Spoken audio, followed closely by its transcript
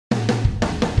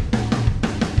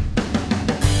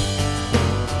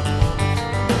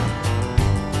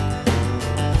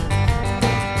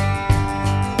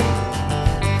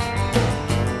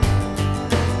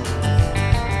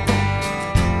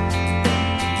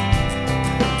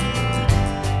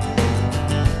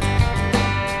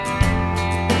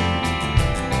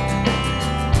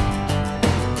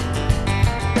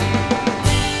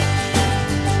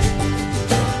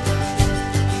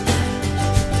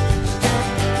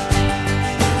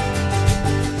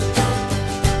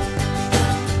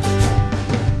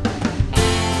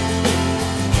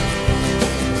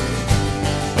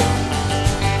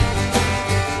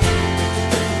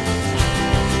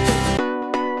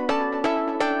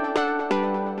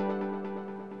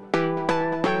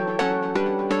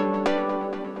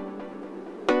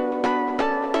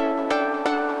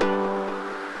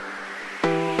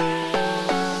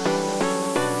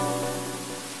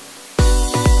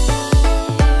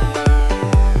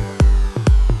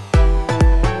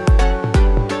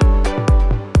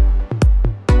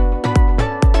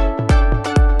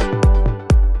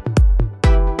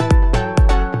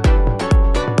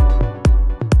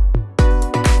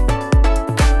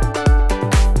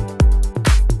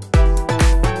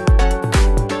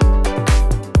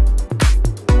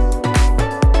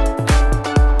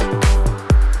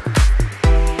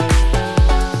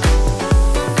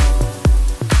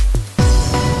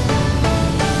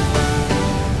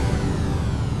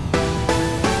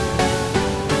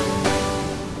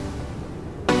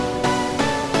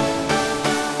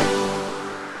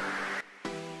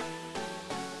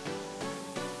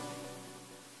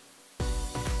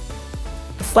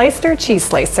Slicer cheese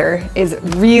slicer is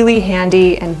really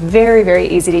handy and very, very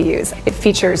easy to use. It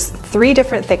features 3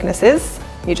 different thicknesses.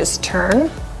 You just turn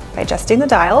by adjusting the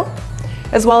dial,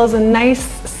 as well as a nice,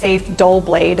 safe dull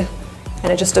blade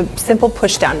and just a simple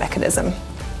push down mechanism.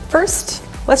 First,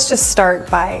 let's just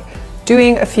start by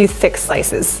doing a few thick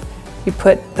slices. You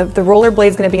put the roller blade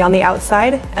is going to be on the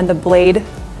outside and the blade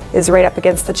is right up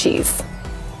against the cheese.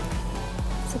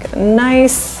 So get a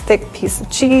nice thick piece of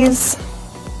cheese.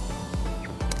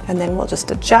 And then we'll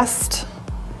just adjust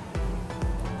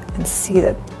and see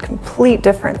the complete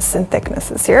difference in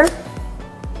thicknesses here.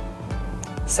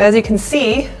 So as you can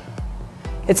see,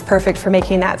 it's perfect for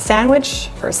making that sandwich,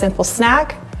 for a simple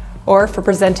snack, or for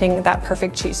presenting that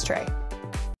perfect cheese tray.